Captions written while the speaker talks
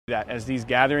that as these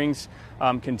gatherings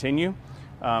continue.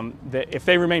 If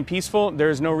they remain peaceful, there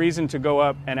is no reason to go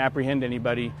up and apprehend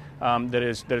anybody that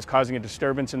is causing a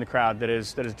disturbance in the crowd, that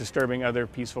is disturbing other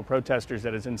peaceful protesters,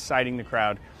 that is inciting the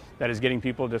crowd, that is getting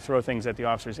people to throw things at the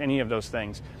officers, any of those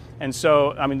things. And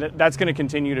so, I mean, that's going to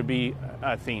continue to be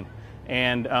a theme.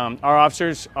 And our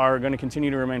officers are going to continue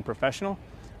to remain professional.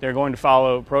 They're going to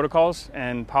follow protocols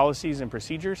and policies and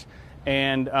procedures.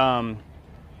 And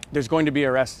there's going to be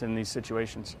arrests in these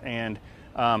situations. And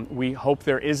we hope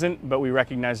there isn't, but we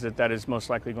recognize that that is most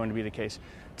likely going to be the case.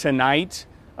 Tonight,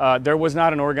 there was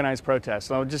not an organized protest.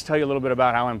 So I'll just tell you a little bit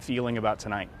about how I'm feeling about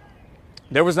tonight.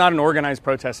 There was not an organized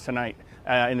protest tonight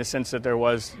in the sense that there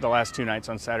was the last two nights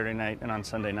on Saturday night and on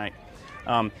Sunday night.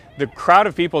 The crowd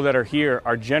of people that are here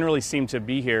are generally seem to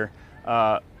be here.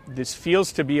 This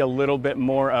feels to be a little bit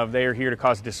more of they are here to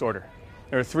cause disorder.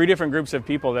 There are three different groups of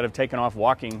people that have taken off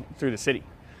walking through the city.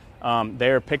 They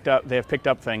have picked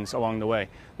up things along the way.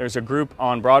 There's a group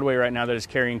on Broadway right now that is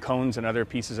carrying cones and other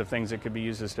pieces of things that could be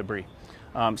used as debris.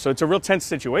 So it's a real tense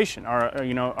situation.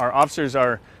 Our officers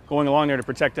are going along there to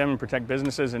protect them and protect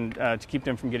businesses and to keep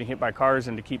them from getting hit by cars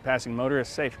and to keep passing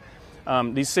motorists safe.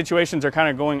 These situations are kind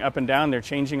of going up and down. They're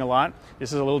changing a lot.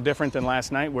 This is a little different than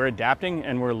last night. We're adapting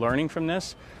and we're learning from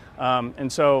this.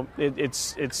 And so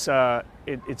it's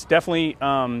definitely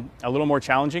a little more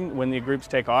challenging when the groups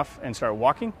take off and start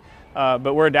walking,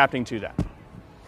 but we're adapting to that.